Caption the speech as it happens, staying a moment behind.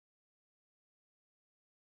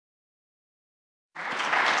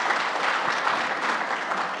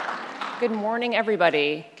Good morning,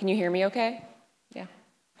 everybody. Can you hear me okay? Yeah,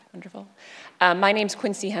 wonderful. My name's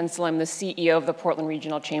Quincy Hensel. I'm the CEO of the Portland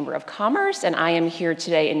Regional Chamber of Commerce, and I am here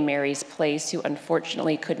today in Mary's place, who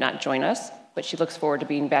unfortunately could not join us, but she looks forward to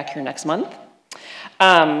being back here next month.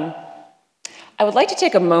 I would like to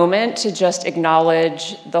take a moment to just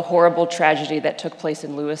acknowledge the horrible tragedy that took place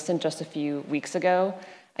in Lewiston just a few weeks ago.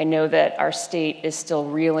 I know that our state is still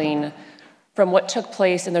reeling from what took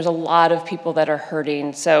place, and there's a lot of people that are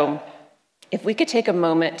hurting. So if we could take a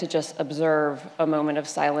moment to just observe a moment of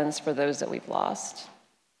silence for those that we've lost.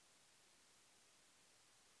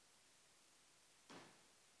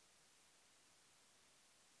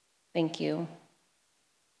 Thank you.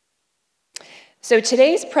 So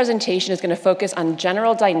today's presentation is going to focus on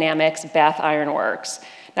General Dynamics Bath Iron Works.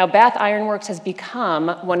 Now, Bath Iron Works has become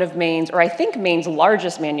one of Maine's, or I think Maine's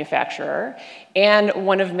largest manufacturer, and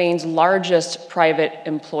one of Maine's largest private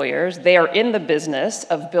employers. They are in the business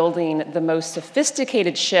of building the most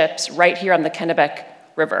sophisticated ships right here on the Kennebec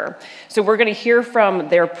River. So we're going to hear from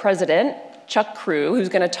their president, Chuck Crew, who's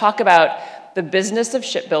going to talk about the business of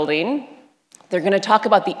shipbuilding. They're going to talk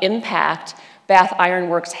about the impact Bath Iron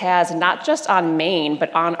Works has not just on Maine,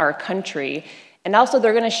 but on our country. And also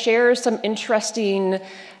they're going to share some interesting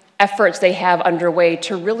efforts they have underway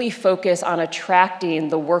to really focus on attracting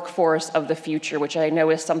the workforce of the future, which I know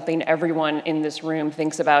is something everyone in this room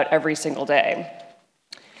thinks about every single day.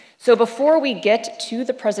 So before we get to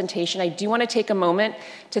the presentation, I do want to take a moment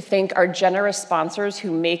to thank our generous sponsors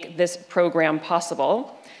who make this program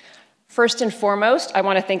possible. First and foremost, I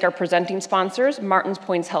want to thank our presenting sponsors, Martins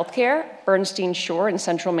Points Healthcare, Bernstein Shore, and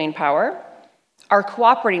Central Maine Power. Our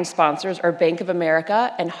cooperating sponsors are Bank of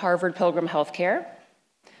America and Harvard Pilgrim Healthcare.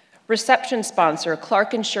 Reception sponsor,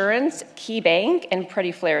 Clark Insurance, Key Bank, and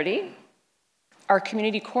Pretty Flaherty. Our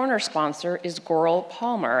Community Corner sponsor is Goral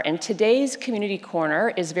Palmer, and today's Community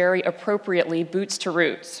Corner is very appropriately Boots to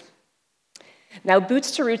Roots. Now,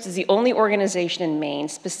 Boots to Roots is the only organization in Maine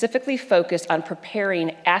specifically focused on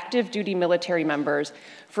preparing active duty military members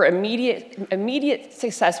for immediate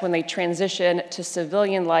success when they transition to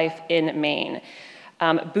civilian life in Maine.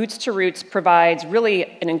 Boots to Roots provides really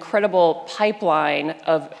an incredible pipeline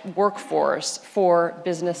of workforce for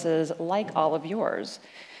businesses like all of yours.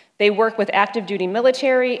 They work with active duty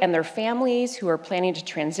military and their families who are planning to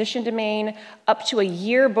transition to Maine up to a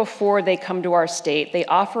year before they come to our state. They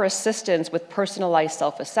offer assistance with personalized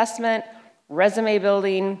self-assessment, resume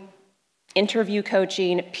building, interview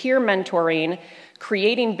coaching, peer mentoring,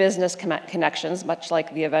 creating business connections, much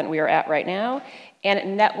like the event we are at right now,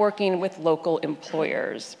 and networking with local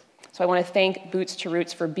employers. So I want to thank Boots to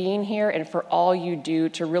Roots for being here and for all you do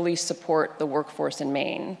to really support the workforce in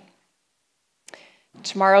Maine.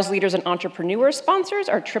 Tomorrow's Leaders and Entrepreneurs sponsors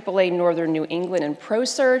are AAA Northern New England and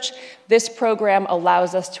ProSearch. This program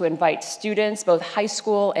allows us to invite students, both high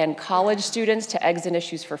school and college students, to Exit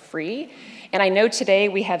Issues for free. And I know today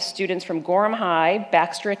we have students from Gorham High,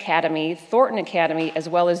 Baxter Academy, Thornton Academy, as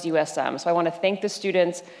well as USM. So I want to thank the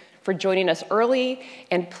students for joining us early,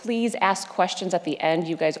 and please ask questions at the end.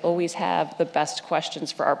 You guys always have the best questions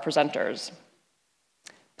for our presenters.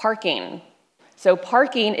 Parking. So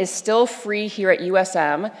parking is still free here at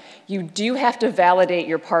USM. You do have to validate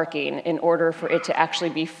your parking in order for it to actually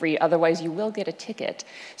be free, otherwise you will get a ticket.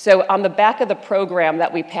 So on the back of the program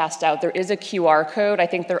that we passed out, there is a QR code. I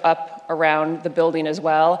think they're up around the building as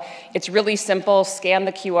well. It's really simple. Scan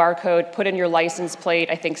the QR code, put in your license plate,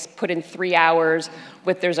 I think put in 3 hours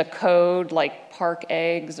there's a code like park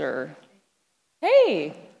eggs or,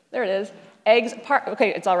 hey, there it is. Eggs, park,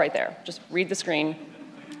 okay, it's all right there. Just read the screen.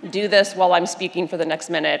 Do this while I'm speaking for the next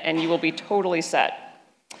minute, and you will be totally set.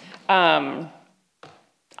 I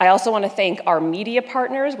also want to thank our media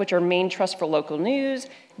partners, which are Maine Trust for Local News,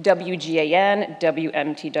 WGAN,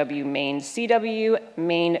 WMTW Maine CW,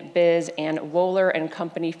 Maine Biz, and Wohler &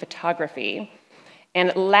 Company Photography.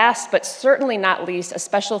 And last but certainly not least, a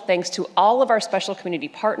special thanks to all of our special community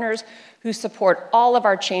partners who support all of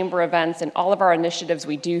our chamber events and all of our initiatives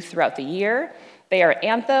we do throughout the year. They are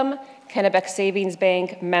Anthem, Kennebec Savings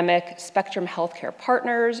Bank, MEMIC, Spectrum Healthcare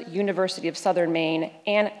Partners, University of Southern Maine,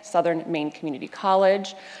 and Southern Maine Community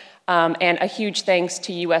College. And a huge thanks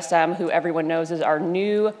to USM, who everyone knows is our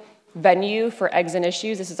new venue for Exit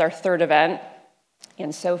Issues. This is our 3rd event,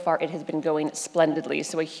 and so far it has been going splendidly.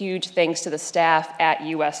 So a huge thanks to the staff at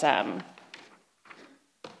USM.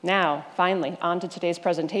 Now, finally, on to today's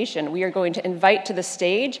presentation. We are going to invite to the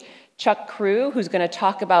stage Chuck Crew, who's going to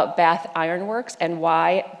talk about Bath Iron Works and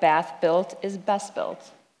why Bath Built is best built.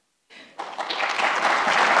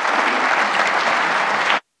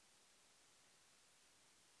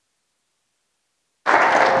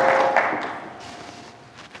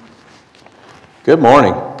 Good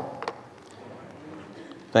morning.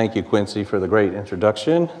 Thank you, Quincy, for the great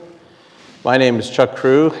introduction. My name is Chuck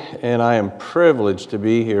Crew, and I am privileged to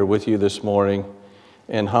be here with you this morning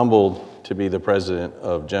and humbled to be the president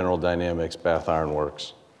of General Dynamics Bath Iron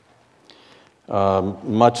Works.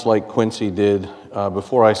 Much like Quincy did,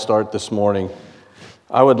 before I start this morning,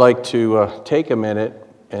 I would like to take a minute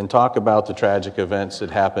and talk about the tragic events that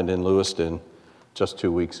happened in Lewiston just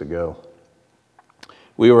 2 weeks ago.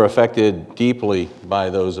 We were affected deeply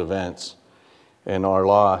by those events and our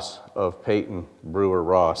loss of Peyton Brewer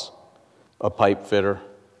Ross, a pipe fitter,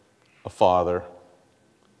 a father,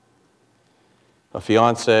 a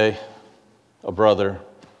fiance, a brother,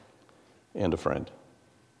 and a friend.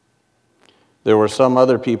 There were some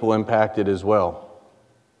other people impacted as well.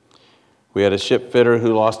 We had a ship fitter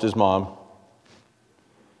who lost his mom.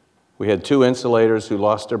 We had 2 insulators who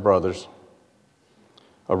lost their brothers,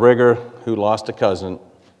 a rigger who lost a cousin,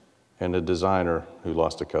 and a designer who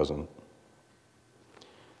lost a cousin.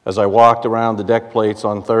 As I walked around the deck plates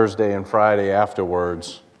on Thursday and Friday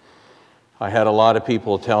afterwards, I had a lot of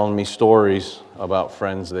people telling me stories about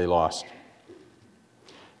friends they lost.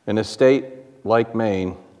 In a state like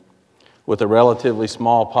Maine, with a relatively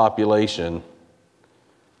small population,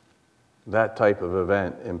 that type of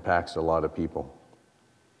event impacts a lot of people.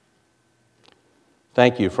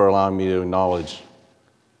 Thank you for allowing me to acknowledge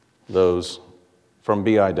those from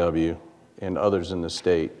BIW and others in the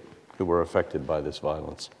state who were affected by this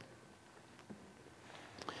violence.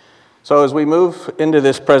 So as we move into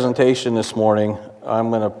this presentation this morning,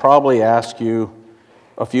 I'm going to probably ask you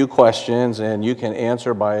a few questions, and you can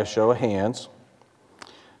answer by a show of hands.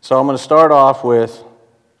 So I'm going to start off with,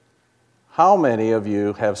 how many of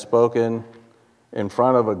you have spoken in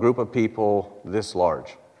front of a group of people this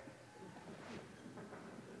large?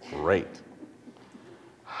 Great.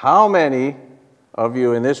 How many of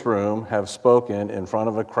you in this room have spoken in front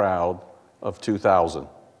of a crowd of 2,000?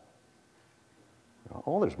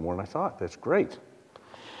 Oh, there's more than I thought. That's great.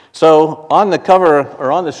 So on the cover,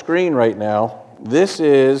 or on the screen right now, this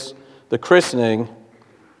is the christening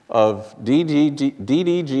of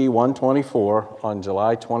DDG 124 on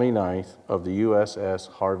July 29th of the USS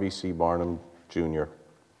Harvey C. Barnum, Jr.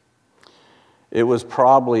 It was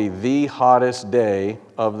probably the hottest day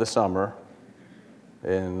of the summer,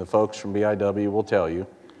 and the folks from BIW will tell you,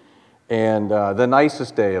 and the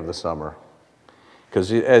nicest day of the summer,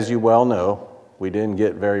 because as you well know, we didn't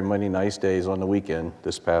get very many nice days on the weekend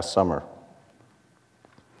this past summer.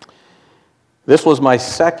 This was my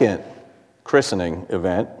second christening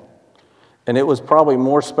event, and it was probably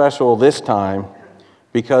more special this time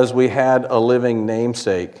because we had a living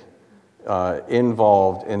namesake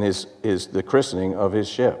involved in the christening of his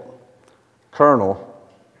ship. Colonel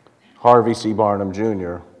Harvey C. Barnum,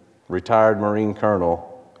 Jr., retired Marine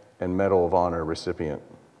Colonel and Medal of Honor recipient.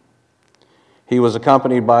 He was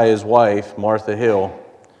accompanied by his wife, Martha Hill,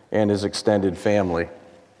 and his extended family.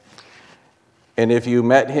 And if you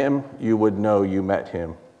met him, you would know you met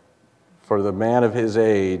him. For the man of his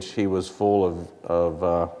age, he was full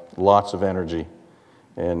of lots of energy,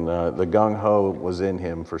 and the gung-ho was in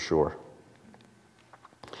him for sure.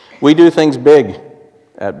 We do things big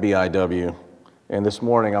at BIW, and this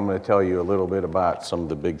morning I'm going to tell you a little bit about some of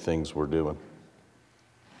the big things we're doing.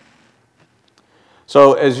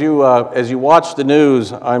 So as you watch the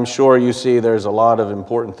news, I'm sure you see there's a lot of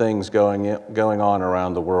important things going on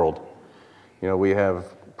around the world. You know, we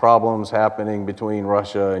have problems happening between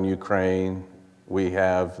Russia and Ukraine. We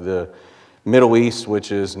have the Middle East,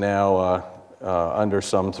 which is now under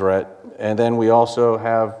some threat. And then we also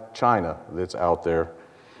have China that's out there.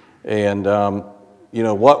 And, you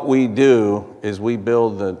know, what we do is we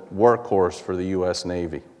build the workhorse for the U.S.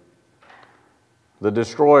 Navy. The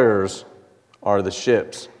destroyers are the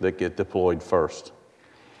ships that get deployed first.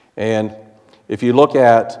 And if you look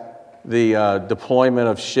at the deployment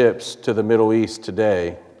of ships to the Middle East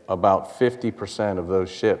today, about 50% of those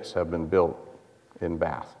ships have been built in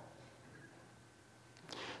Bath.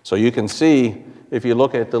 So you can see, if you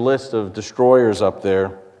look at the list of destroyers up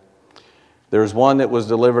there, there's one that was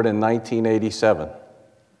delivered in 1987,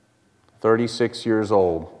 36 years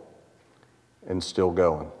old, and still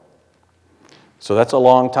going. So that's a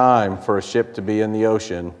long time for a ship to be in the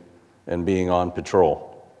ocean and being on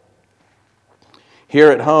patrol. Here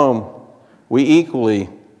at home, we equally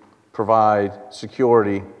provide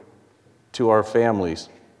security to our families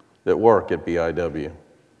that work at BIW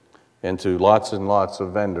and to lots and lots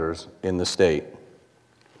of vendors in the state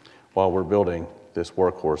while we're building this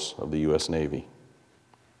workhorse of the U.S. Navy.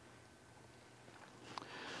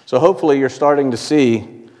 So hopefully you're starting to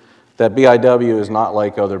see that BIW is not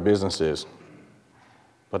like other businesses.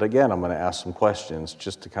 But again, I'm going to ask some questions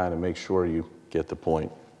just to kind of make sure you get the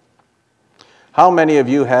point. How many of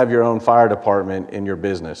you have your own fire department in your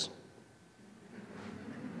business?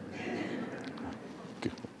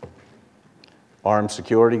 Armed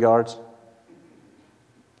security guards?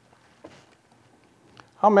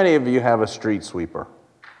 How many of you have a street sweeper?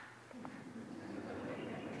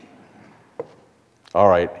 All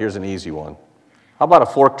right, here's an easy one. How about a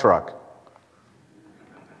fork truck?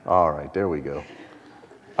 All right, there we go.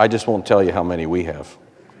 I just won't tell you how many we have.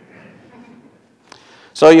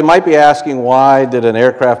 So you might be asking, why did an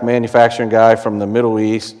aircraft manufacturing guy from the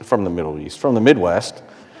Midwest,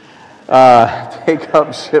 take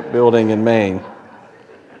up shipbuilding in Maine?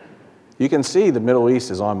 You can see the Middle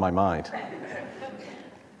East is on my mind.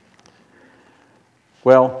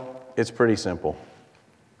 Well, it's pretty simple.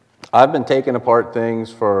 I've been taking apart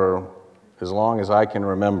things for as long as I can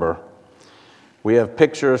remember. We have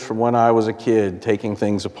pictures from when I was a kid taking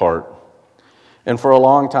things apart. And for a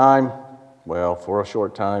long time, well, for a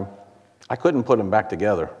short time, I couldn't put them back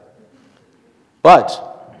together.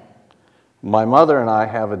 But my mother and I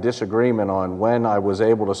have a disagreement on when I was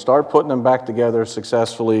able to start putting them back together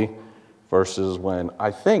successfully versus when I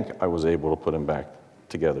think I was able to put them back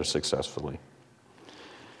together successfully.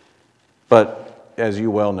 But as you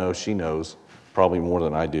well know, she knows, probably more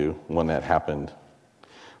than I do, when that happened.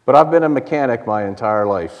 But I've been a mechanic my entire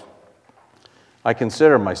life. I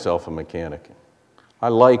consider myself a mechanic. I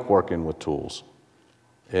like working with tools,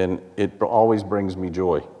 and it always brings me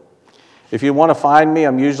joy. If you want to find me,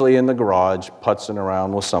 I'm usually in the garage, putzing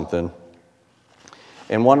around with something.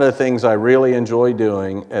 And one of the things I really enjoy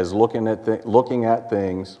doing is looking at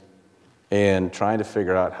things and trying to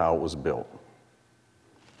figure out how it was built.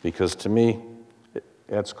 Because to me,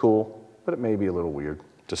 that's cool, but it may be a little weird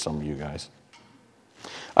to some of you guys.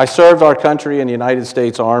 I served our country in the United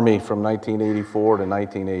States Army from 1984 to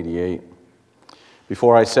 1988.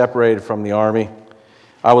 Before I separated from the Army,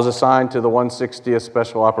 I was assigned to the 160th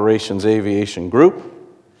Special Operations Aviation Group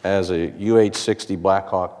as a UH-60 Black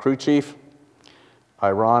Hawk crew chief.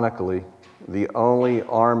 Ironically, the only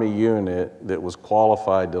Army unit that was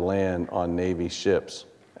qualified to land on Navy ships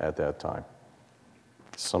at that time.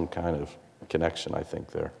 Some kind of connection, I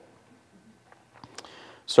think, there.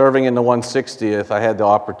 Serving in the 160th, I had the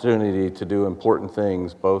opportunity to do important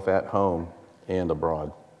things both at home and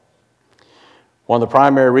abroad. One of the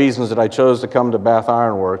primary reasons that I chose to come to Bath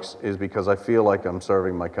Iron Works is because I feel like I'm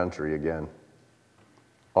serving my country again.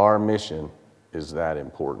 Our mission is that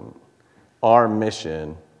important. Our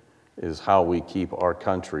mission is how we keep our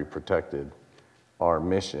country protected. Our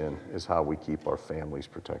mission is how we keep our families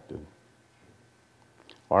protected.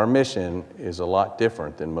 Our mission is a lot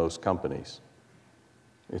different than most companies.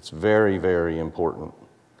 It's very, very important.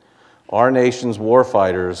 Our nation's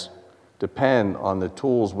warfighters depend on the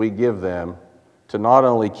tools we give them to not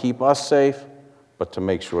only keep us safe, but to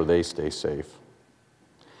make sure they stay safe.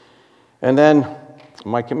 And then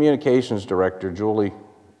my communications director, Julie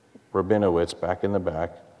Rabinowitz, back in the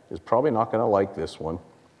back, is probably not going to like this one,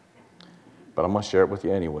 but I'm going to share it with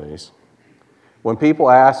you anyways. When people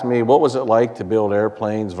ask me, what was it like to build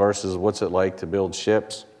airplanes versus what's it like to build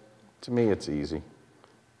ships? To me, it's easy.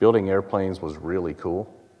 Building airplanes was really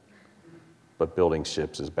cool, but building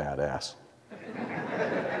ships is badass.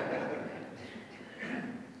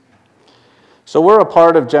 So we're a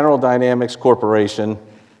part of General Dynamics Corporation.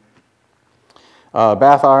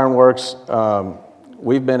 Bath Iron Works,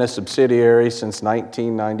 we've been a subsidiary since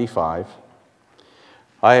 1995.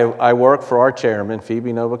 I work for our chairman,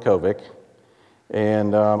 Phoebe Novakovic,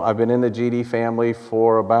 and I've been in the GD family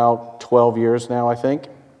for about 12 years now, I think.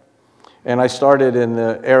 And I started in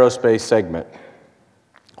the aerospace segment,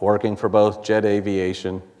 working for both Jet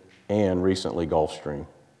Aviation and recently Gulfstream.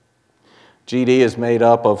 GD is made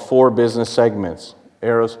up of 4 business segments: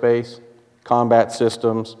 aerospace, combat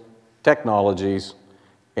systems, technologies,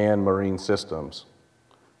 and marine systems.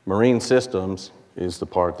 Marine systems is the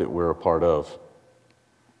part that we're a part of.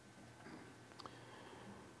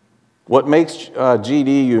 What makes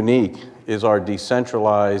GD unique is our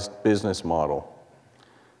decentralized business model.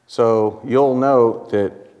 So you'll note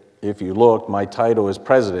that if you look, my title is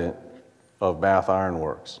president of Bath Iron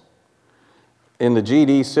Works. In the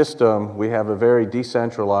GD system, we have a very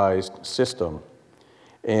decentralized system,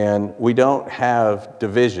 and we don't have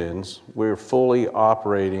divisions. We're fully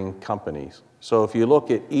operating companies. So if you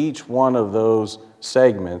look at each one of those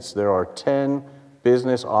segments, there are 10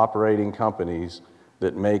 business operating companies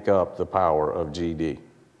that make up the power of GD.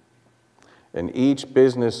 And each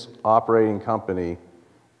business operating company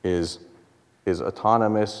is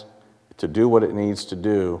autonomous to do what it needs to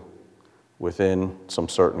do within some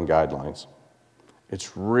certain guidelines.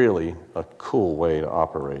 It's really a cool way to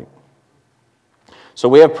operate. So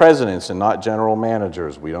we have presidents and not general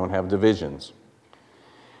managers. We don't have divisions.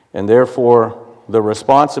 And therefore, the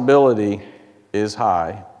responsibility is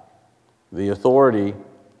high, the authority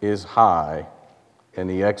is high, and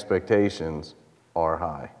the expectations are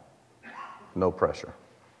high. No pressure.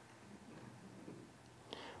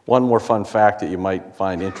 One more fun fact that you might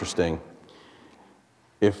find interesting.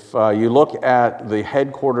 If you look at the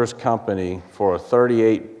headquarters company for a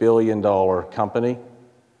 $38 billion company,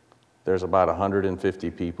 there's about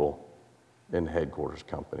 150 people in the headquarters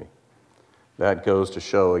company. That goes to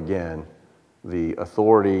show, again, the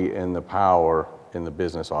authority and the power in the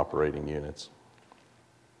business operating units.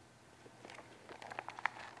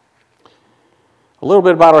 A little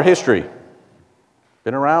bit about our history.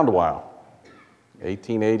 Been around a while,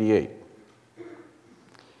 1888.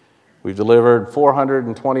 We've delivered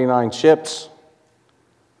 429 ships.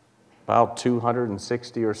 About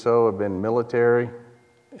 260 or so have been military,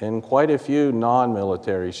 and quite a few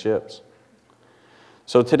non-military ships.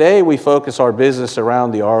 So today we focus our business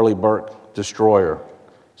around the Arleigh Burke destroyer.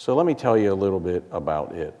 So let me tell you a little bit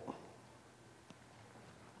about it.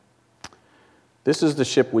 This is the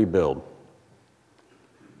ship we build.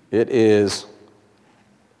 It is,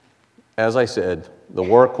 as I said, the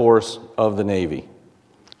workhorse of the Navy.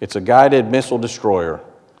 It's a guided missile destroyer.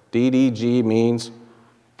 DDG means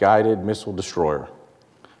guided missile destroyer.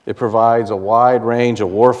 It provides a wide range of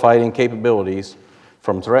warfighting capabilities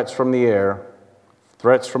from threats from the air,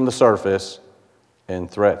 threats from the surface, and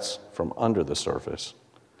threats from under the surface.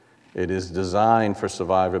 It is designed for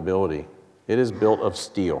survivability. It is built of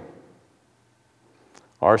steel.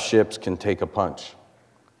 Our ships can take a punch,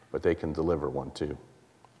 but they can deliver one too.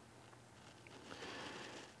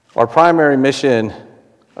 Our primary mission,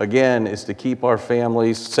 again, is to keep our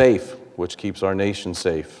families safe, which keeps our nation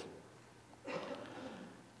safe.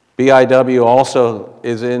 BIW also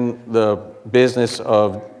is in the business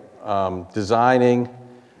of designing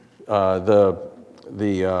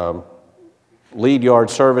the lead yard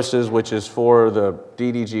services, which is for the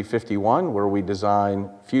DDG 51, where we design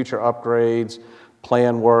future upgrades,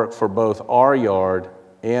 plan work for both our yard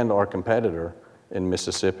and our competitor in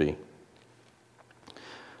Mississippi.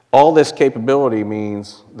 All this capability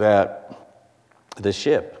means that the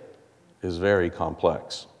ship is very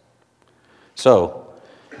complex. So,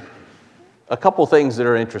 a couple things that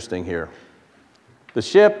are interesting here. The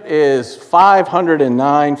ship is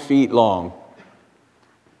 509 feet long.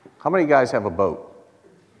 How many guys have a boat?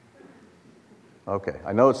 Okay,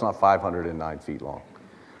 I know it's not 509 feet long,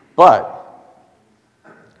 but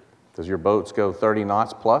does your boats go 30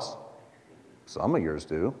 knots plus? Some of yours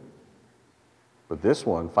do. But this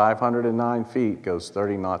one, 509 feet, goes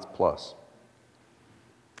 30 knots plus.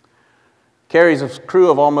 Carries a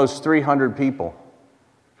crew of almost 300 people.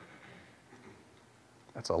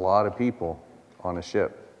 That's a lot of people on a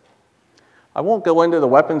ship. I won't go into the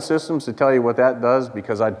weapon systems to tell you what that does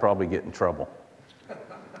because I'd probably get in trouble.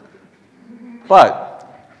 But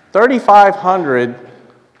 3,500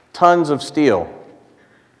 tons of steel.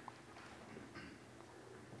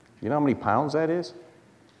 You know how many pounds that is?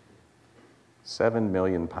 7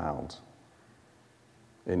 million pounds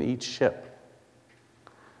in each ship.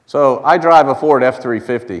 So I drive a Ford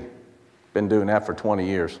F-350. Been doing that for 20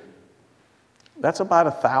 years. That's about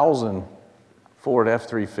 1,000 Ford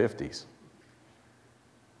F-350s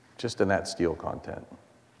just in that steel content.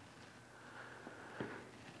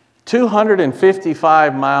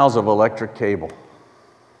 255 miles of electric cable.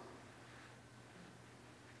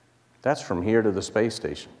 That's from here to the space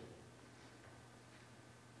station.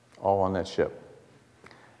 All on that ship.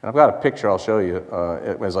 And I've got a picture I'll show you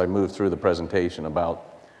as I move through the presentation about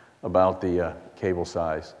the cable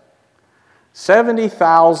size.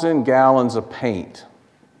 70,000 gallons of paint.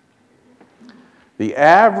 The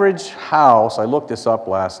average house, I looked this up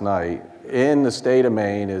last night, in the state of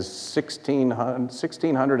Maine is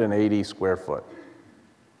 1,680 square foot.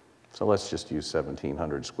 So let's just use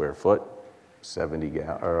 1,700 square foot, 70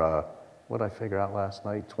 gallons, or what did I figure out last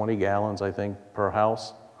night? 20 gallons, I think, per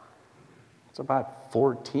house. It's about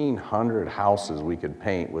 1,400 houses we could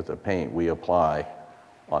paint with the paint we apply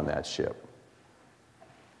on that ship.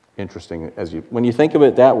 Interesting, when you think of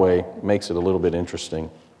it that way, it makes it a little bit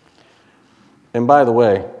interesting. And by the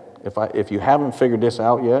way, if you haven't figured this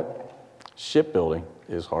out yet, shipbuilding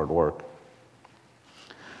is hard work.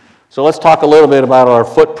 So let's talk a little bit about our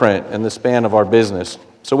footprint and the span of our business.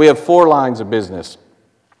 So we have 4 lines of business.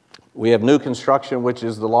 We have new construction, which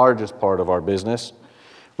is the largest part of our business.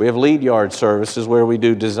 We have lead yard services where we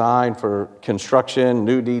do design for construction,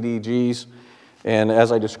 new DDGs, And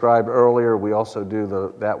as I described earlier, we also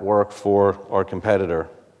do that work for our competitor.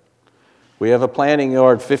 We have a Planning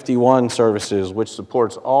Yard 51 services, which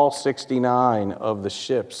supports all 69 of the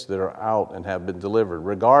ships that are out and have been delivered,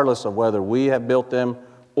 regardless of whether we have built them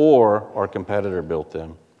or our competitor built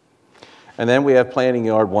them. And then we have Planning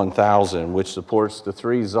Yard 1000, which supports the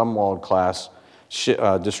 3 Zumwalt class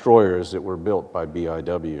destroyers that were built by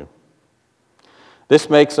BIW. This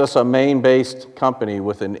makes us a Maine-based company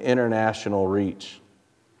with an international reach.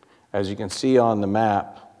 As you can see on the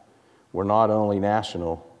map, we're not only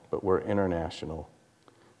national, but we're international.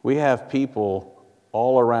 We have people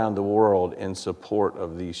all around the world in support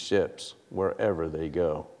of these ships, wherever they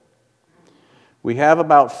go. We have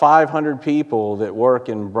about 500 people that work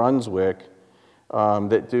in Brunswick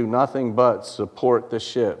that do nothing but support the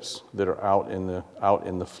ships that are out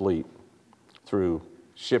in the fleet through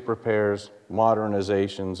ship repairs,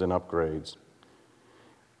 modernizations, and upgrades.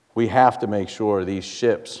 We have to make sure these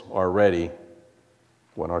ships are ready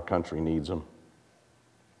when our country needs them.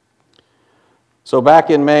 So back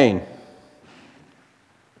in Maine,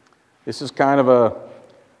 this is kind of a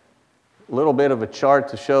little bit of a chart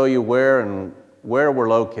to show you where we're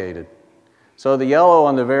located. So the yellow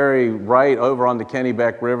on the very right over on the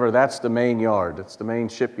Kennebec River, that's the main yard. It's the main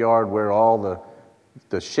shipyard where all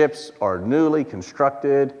the ships are newly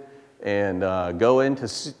constructed and go into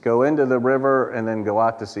the river and then go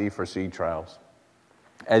out to sea for sea trials.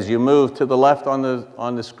 As you move to the left on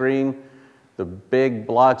the screen, the big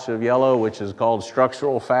blotch of yellow, which is called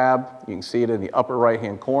structural fab, you can see it in the upper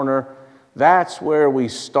right-hand corner. That's where we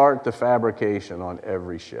start the fabrication on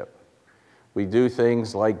every ship. We do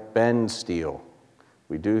things like bend steel.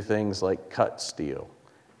 We do things like cut steel.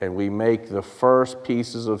 And we make the first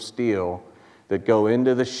pieces of steel that go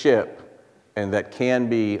into the ship and that can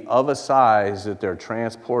be of a size that they're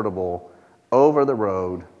transportable over the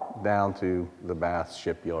road down to the Bath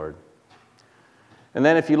shipyard. And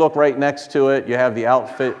then if you look right next to it, you have the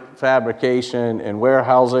outfit fabrication and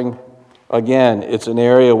warehousing. Again, it's an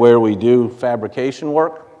area where we do fabrication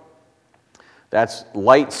work. That's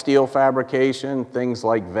light steel fabrication, things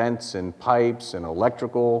like vents and pipes and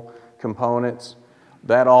electrical components.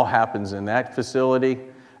 That all happens in that facility.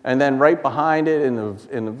 And then right behind it, in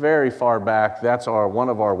the very far back, that's one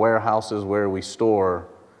of our warehouses where we store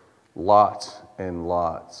lots and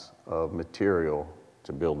lots of material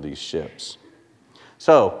to build these ships.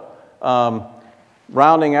 So,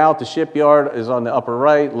 rounding out the shipyard is on the upper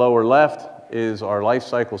right, lower left is our life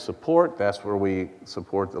cycle support. That's where we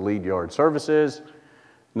support the lead yard services.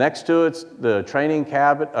 Next to it's the training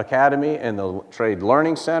academy and the trade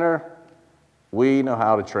learning center. We know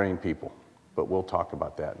how to train people, but we'll talk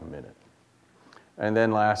about that in a minute. And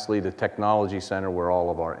then lastly, the technology center where all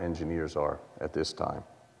of our engineers are at this time.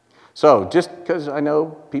 So just because I know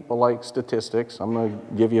people like statistics, I'm going to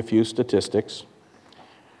give you a few statistics.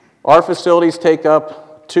 Our facilities take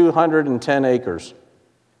up 210 acres.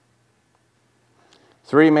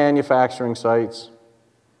 3 manufacturing sites,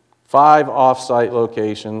 5 off-site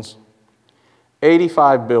locations,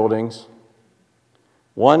 85 buildings,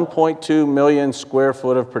 1.2 million square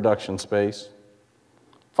foot of production space,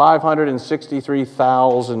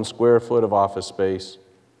 563,000 square foot of office space,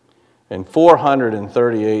 and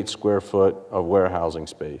 438 square foot of warehousing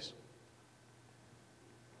space.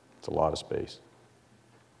 It's a lot of space.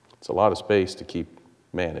 It's a lot of space to keep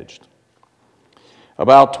managed.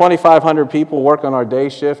 About 2,500 people work on our day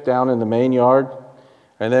shift down in the main yard,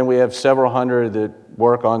 and then we have several hundred that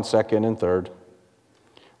work on second and third.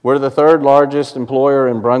 We're the 3rd largest employer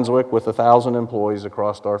in Brunswick with 1,000 employees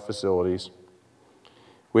across our facilities.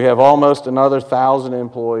 We have almost another 1,000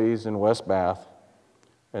 employees in West Bath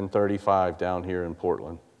and 35 down here in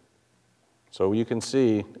Portland. So you can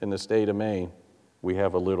see in the state of Maine, we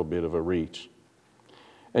have a little bit of a reach.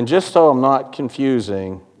 And just so I'm not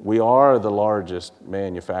confusing, we are the largest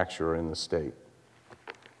manufacturer in the state.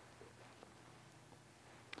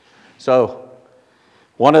 So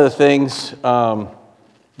one of the things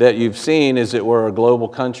that you've seen is that we're a global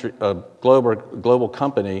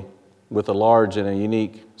company with a large and a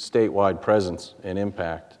unique statewide presence and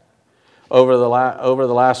impact. Over the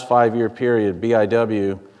last 5-year period,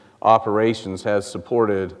 BIW operations has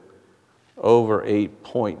supported over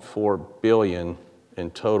 $8.4 billion in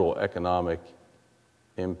total economic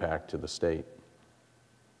impact to the state.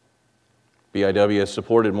 BIW has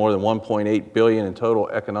supported more than $1.8 billion in total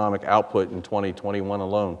economic output in 2021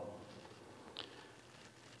 alone,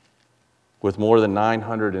 with more than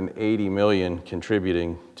 $980 million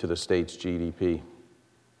contributing to the state's GDP.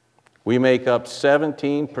 We make up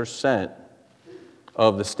 17%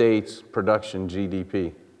 of the state's production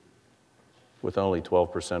GDP, with only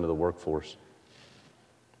 12% of the workforce.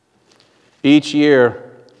 Each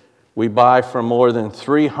year, we buy from more than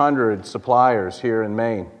 300 suppliers here in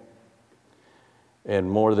Maine and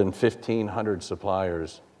more than 1,500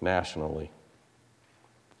 suppliers nationally.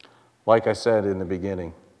 Like I said in the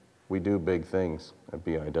beginning, we do big things at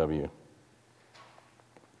BIW.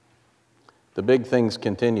 The big things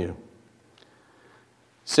continue.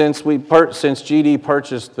 Since GD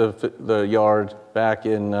purchased the yard back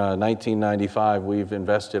in 1995, we've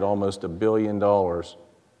invested almost $1 billion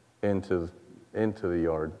into the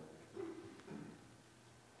yard.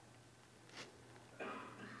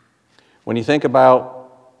 When you think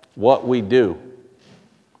about what we do,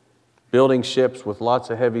 building ships with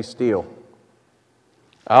lots of heavy steel,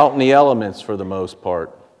 out in the elements for the most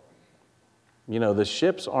part, you know, the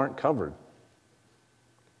ships aren't covered.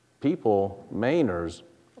 People, Mainers,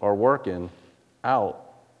 are working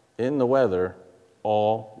out in the weather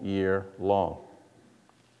all year long.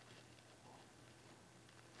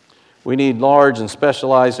 We need large and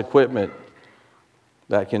specialized equipment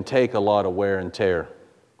that can take a lot of wear and tear.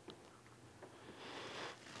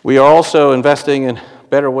 We are also investing in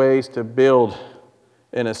better ways to build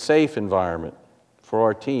in a safe environment for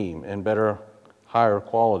our team and better, higher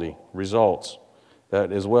quality results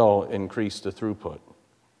that as well increase the throughput.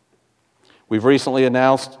 We've recently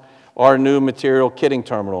announced our new material kitting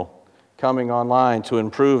terminal coming online to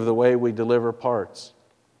improve the way we deliver parts.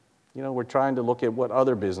 You know, we're trying to look at what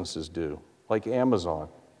other businesses do, like Amazon.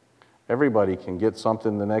 Everybody can get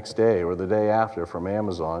something the next day or the day after from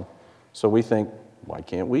Amazon, so we think, why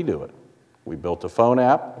can't we do it? We built a phone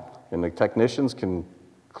app, and the technicians can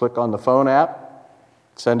click on the phone app,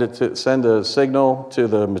 send a signal to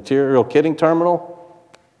the material kitting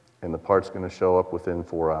terminal, and the part's going to show up within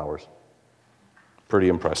 4 hours. Pretty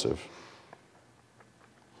impressive.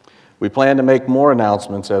 We plan to make more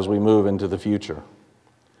announcements as we move into the future.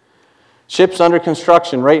 Ships under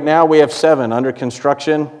construction. Right now we have 7 under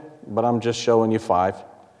construction, but I'm just showing you 5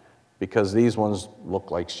 because these ones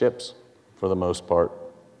look like ships for the most part.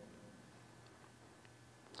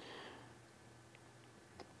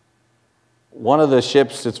 One of the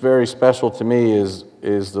ships that's very special to me is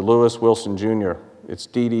the Lewis Wilson Jr. It's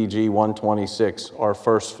DDG 126, our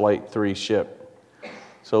first Flight 3 ship.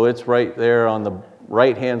 So it's right there on the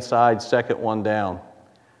right-hand side, second one down.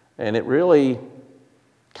 And it really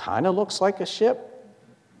kind of looks like a ship,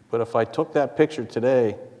 but if I took that picture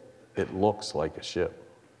today, it looks like a ship.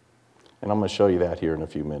 And I'm going to show you that here in a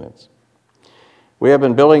few minutes. We have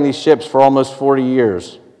been building these ships for almost 40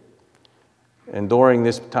 years. And during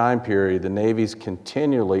this time period, the Navy's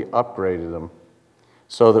continually upgraded them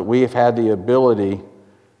so that we have had the ability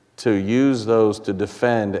to use those to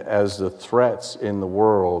defend as the threats in the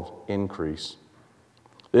world increase.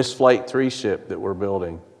 This Flight 3 ship that we're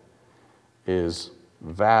building is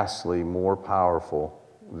vastly more powerful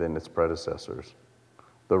than its predecessors.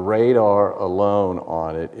 The radar alone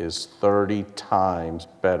on it is 30 times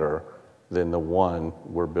better than the one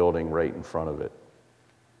we're building right in front of it.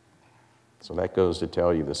 So that goes to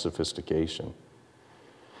tell you the sophistication.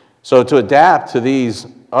 So to adapt to these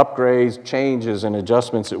upgrades, changes, and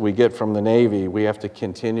adjustments that we get from the Navy, we have to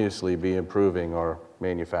continuously be improving our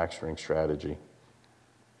manufacturing strategy.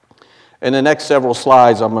 In the next several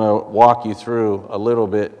slides, I'm going to walk you through a little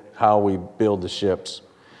bit how we build the ships.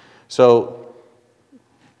 So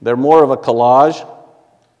they're more of a collage.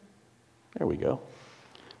 There we go.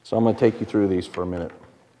 So I'm going to take you through these for a minute.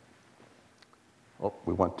 Oh,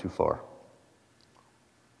 we went too far.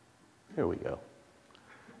 Here we go.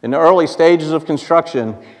 In the early stages of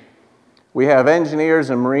construction, we have engineers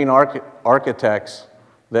and marine architects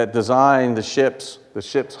that design the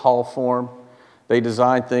ship's hull form. They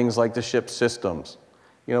design things like the ship's systems.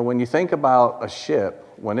 You know, when you think about a ship,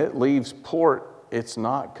 when it leaves port, it's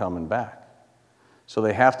not coming back. So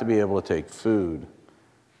they have to be able to take food,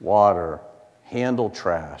 water, handle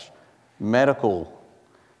trash, medical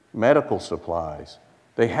supplies.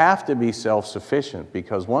 They have to be self-sufficient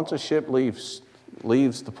because once a ship leaves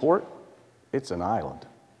the port, it's an island.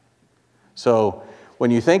 So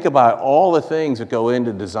when you think about all the things that go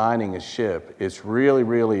into designing a ship, it's really,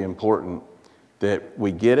 really important that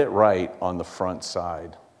we get it right on the front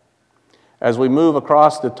side. As we move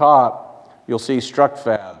across the top, you'll see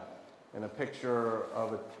StructFab and a picture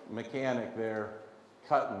of a mechanic there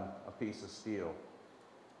cutting a piece of steel.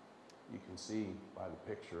 You can see by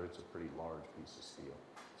the picture it's a pretty large piece of steel.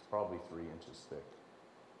 It's probably 3 inches thick.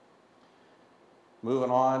 Moving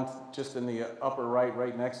on, just in the upper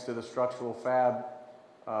right next to the structural fab,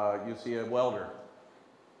 you see a welder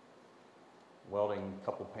welding a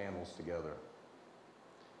couple panels together.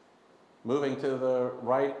 Moving to the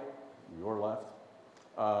right, your left,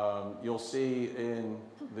 you'll see in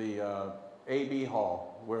the AB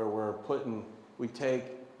Hall, where we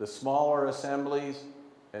take the smaller assemblies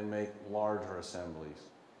and make larger assemblies.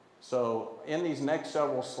 So in these next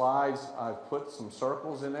several slides, I've put some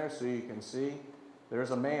circles in there so you can see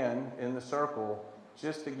there's a man in the circle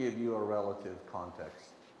just to give you a relative context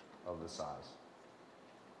of the size.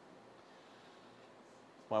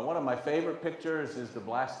 Well, one of my favorite pictures is the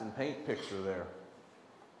blast and paint picture there.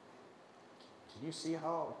 Can you see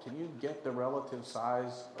can you get the relative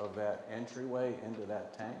size of that entryway into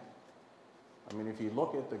that tank? I mean, if you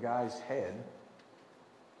look at the guy's head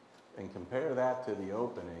and compare that to the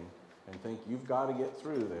opening and think you've got to get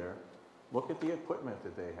through there, look at the equipment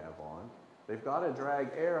that they have on. They've got to drag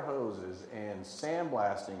air hoses and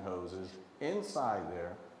sandblasting hoses inside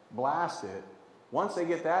there, blast it. Once they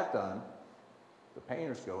get that done, the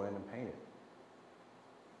painters go in and paint it.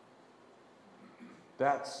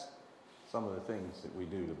 That's some of the things that we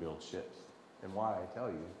do to build ships, and why I tell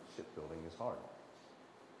you shipbuilding is hard.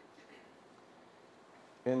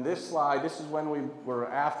 In this slide, this is when we were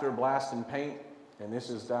after blast and paint, and this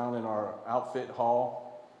is down in our outfit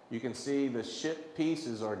hall. You can see the ship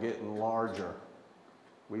pieces are getting larger.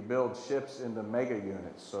 We build ships into mega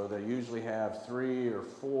units, so they usually have 3 or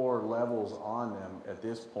 4 levels on them at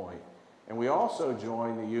this point. And we also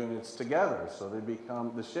join the units together, so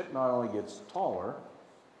the ship not only gets taller,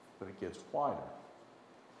 but it gets wider.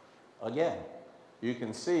 Again, you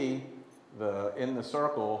can see in the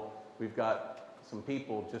circle, we've got some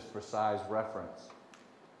people just for size reference.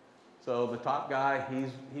 So the top guy,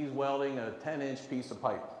 he's welding a 10-inch piece of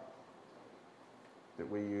pipe that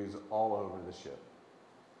we use all over the ship.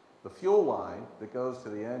 The fuel line that goes to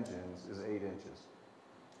the engines is 8 inches.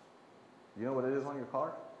 You know what it is on your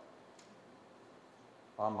car?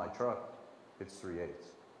 On my truck, it's 3/8.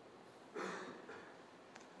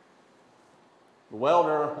 The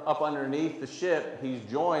welder up underneath the ship, he's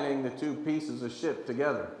joining the 2 pieces of ship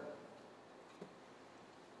together.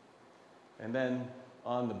 And then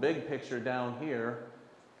on the big picture down here,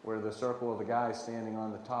 where the circle of the guy standing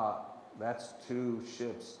on the top, that's 2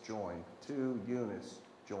 ships joined, 2 units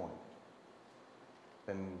joined.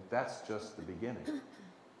 And that's just the beginning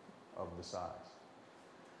of the size.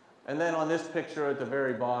 And then on this picture at the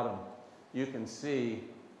very bottom, you can see,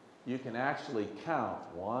 you can actually count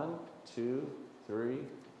 1, 2, 3,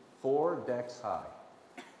 4 decks high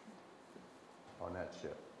on that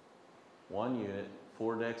ship. 1 unit,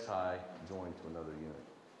 4 decks high, joined to another unit.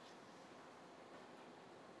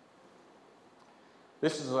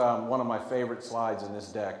 This is one of my favorite slides in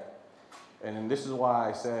this deck. And this is why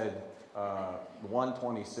I said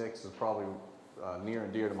 126 is probably near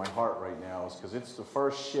and dear to my heart right now, is because it's the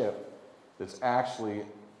first ship that's actually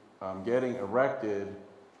getting erected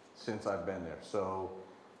since I've been there. So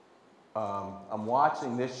I'm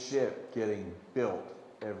watching this ship getting built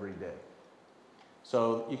every day.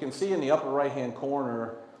 So you can see in the upper right-hand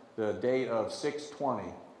corner the date of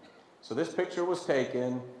 6/20. So this picture was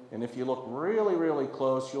taken, and if you look really, really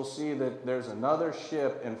close, you'll see that there's another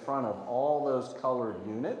ship in front of all those colored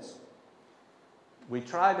units. We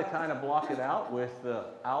tried to kind of block it out with the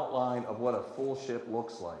outline of what a full ship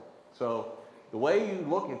looks like. So the way you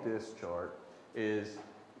look at this chart is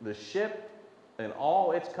the ship and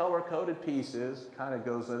all its color-coded pieces kind of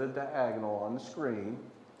goes at a diagonal on the screen.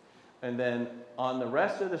 And then on the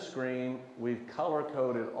rest of the screen, we've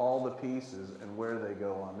color-coded all the pieces and where they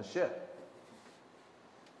go on the ship.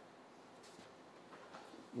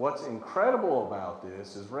 What's incredible about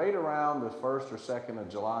this is right around the 1st or 2nd of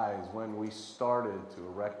July is when we started to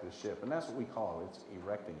erect the ship. And that's what we call it. It's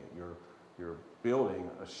erecting it. You're building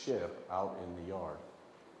a ship out in the yard.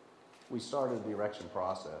 We started the erection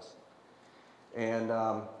process. And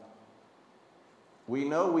we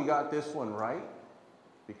know we got this one right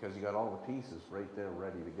because you got all the pieces right there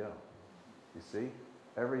ready to go. You see?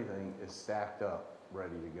 Everything is stacked up,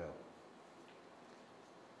 ready to go.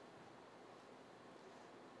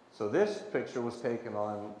 So this picture was taken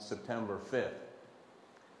on September 5th.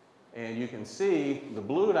 And you can see the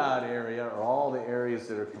blue dot area are all the areas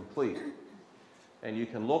that are complete. And you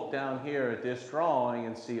can look down here at this drawing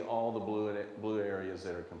and see all the blue areas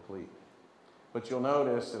that are complete. But you'll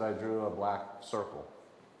notice that I drew a black circle.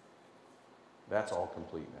 That's all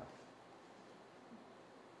complete now.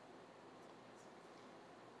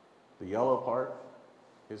 The yellow part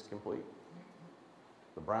is complete.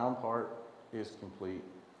 The brown part is complete.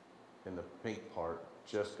 And the pink part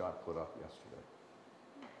just got put up yesterday.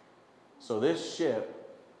 So this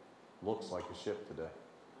ship looks like a ship today.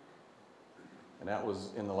 And that was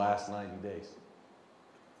in the last 90 days.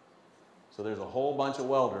 So there's a whole bunch of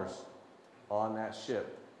welders on that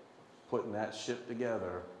ship, putting that ship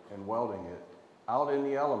together and welding it out in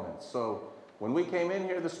the elements. So when we came in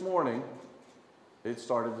here this morning, it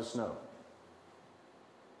started to snow.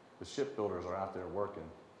 The shipbuilders are out there working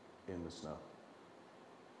in the snow.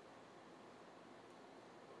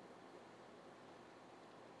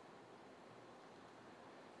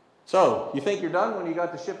 So, you think you're done when you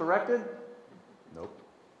got the ship erected? Nope.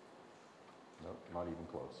 Nope, not even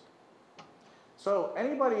close. So,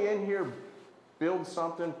 anybody in here build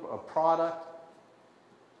something, a product?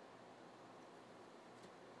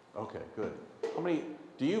 Okay, good. How many,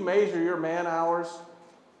 do you measure your man hours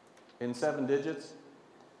in 7 digits?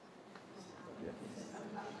 Yeah.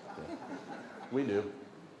 Yeah. We do.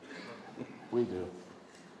 We do.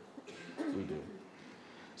 We do.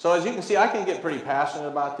 So as you can see, I can get pretty passionate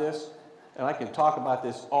about this, and I can talk about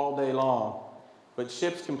this all day long, but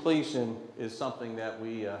ship's completion is something that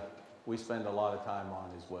we spend a lot of time on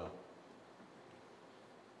as well.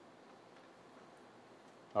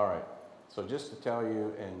 All right, so just to tell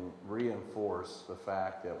you and reinforce the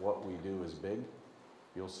fact that what we do is big,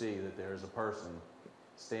 you'll see that there's a person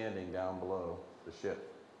standing down below the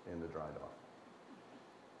ship in the dry dock.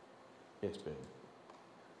 It's big.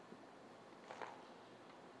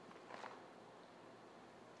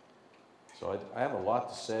 So I have a lot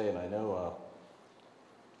to say, and I know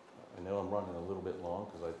I'm running a little bit long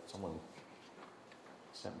because someone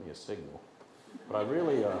sent me a signal. But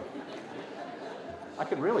I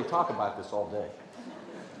could really talk about this all day.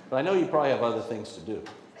 But I know you probably have other things to do.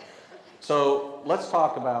 So let's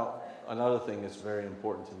talk about another thing that's very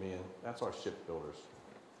important to me, and that's our shipbuilders.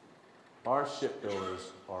 Our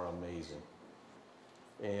shipbuilders are amazing.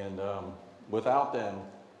 And without them,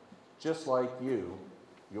 just like you,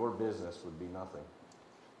 your business would be nothing.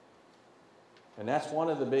 And that's one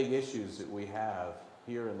of the big issues that we have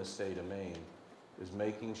here in the state of Maine, is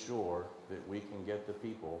making sure that we can get the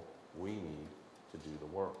people we need to do the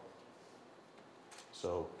work.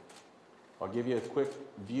 So I'll give you a quick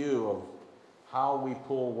view of how we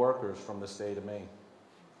pull workers from the state of Maine.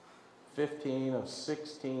 15 of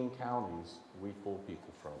 16 counties we pull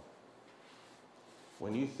people from.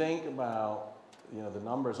 When you think about the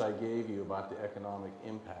numbers I gave you about the economic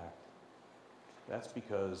impact, that's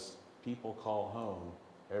because people call home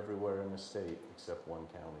everywhere in the state except one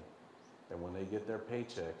county. And when they get their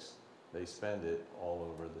paychecks, they spend it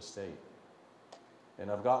all over the state.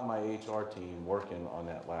 And I've got my HR team working on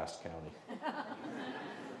that last county.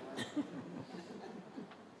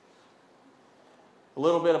 A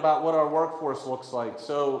little bit about what our workforce looks like.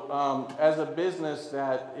 So as a business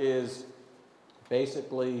that is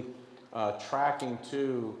basically tracking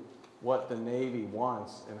to what the Navy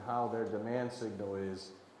wants and how their demand signal is.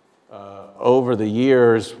 Over the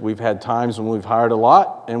years, we've had times when we've hired a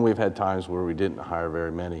lot, and we've had times where we didn't hire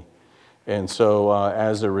very many. And so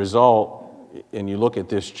as a result, and you look at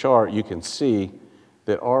this chart, you can see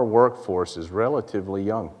that our workforce is relatively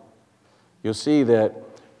young. You'll see that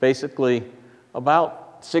basically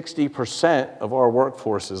about 60% of our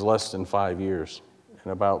workforce is less than 5 years,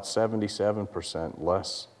 and about 77%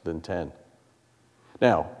 less than 10.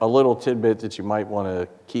 Now, a little tidbit that you might want to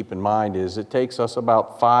keep in mind is it takes us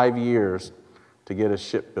about 5 years to get a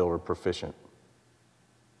shipbuilder proficient.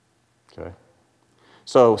 Okay?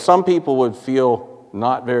 So some people would feel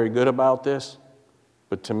not very good about this,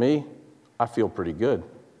 but to me, I feel pretty good.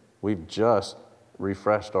 We've just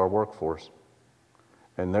refreshed our workforce.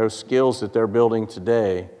 And those skills that they're building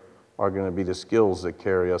today are going to be the skills that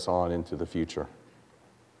carry us on into the future.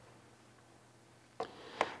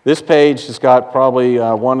 This page has got probably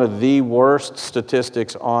one of the worst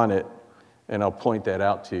statistics on it, and I'll point that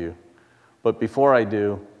out to you. But before I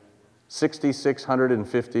do,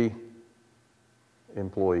 6,650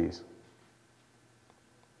 employees.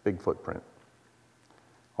 Big footprint.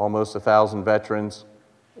 Almost 1,000 veterans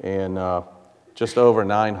and just over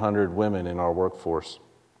 900 women in our workforce.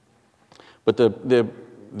 But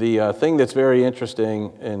the thing that's very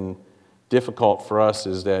interesting and difficult for us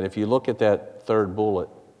is that if you look at that third bullet,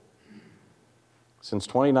 since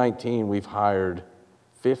 2019, we've hired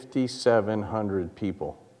 5,700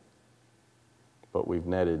 people, but we've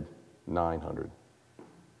netted 900.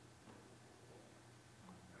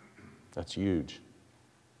 That's huge.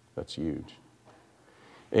 That's huge.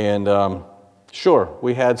 And sure,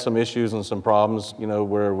 we had some issues and some problems,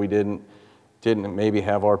 where we didn't maybe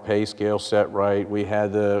have our pay scale set right. We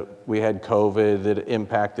had COVID that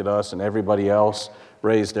impacted us, and everybody else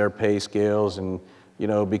raised their pay scales, and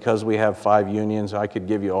because we have 5 unions, I could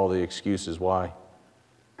give you all the excuses why.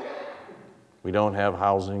 We don't have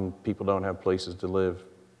housing, people don't have places to live,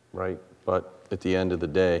 right? But at the end of the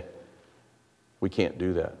day, we can't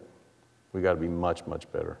do that. We got to be much,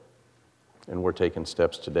 much better. And we're taking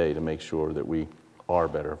steps today to make sure that we are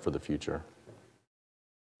better for the future.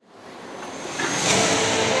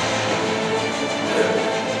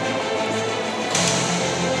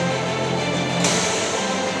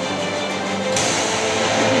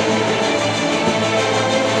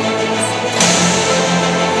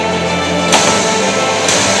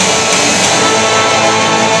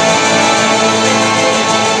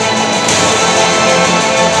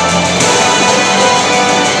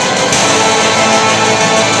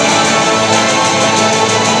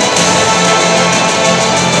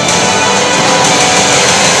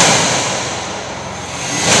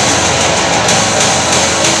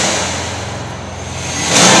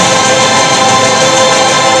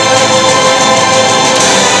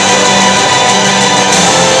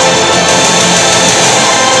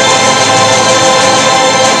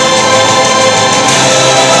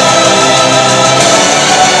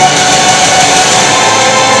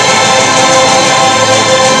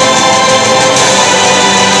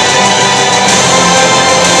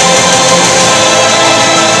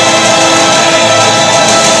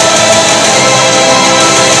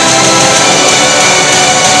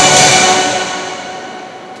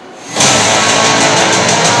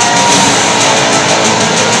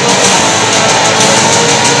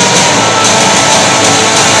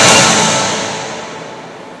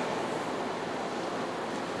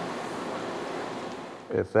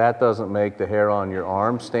 If that doesn't make the hair on your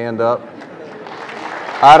arm stand up,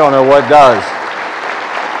 I don't know what does.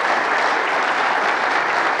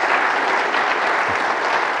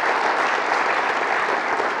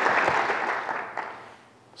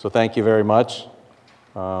 So thank you very much.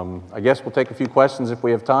 I guess we'll take a few questions if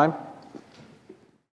we have time.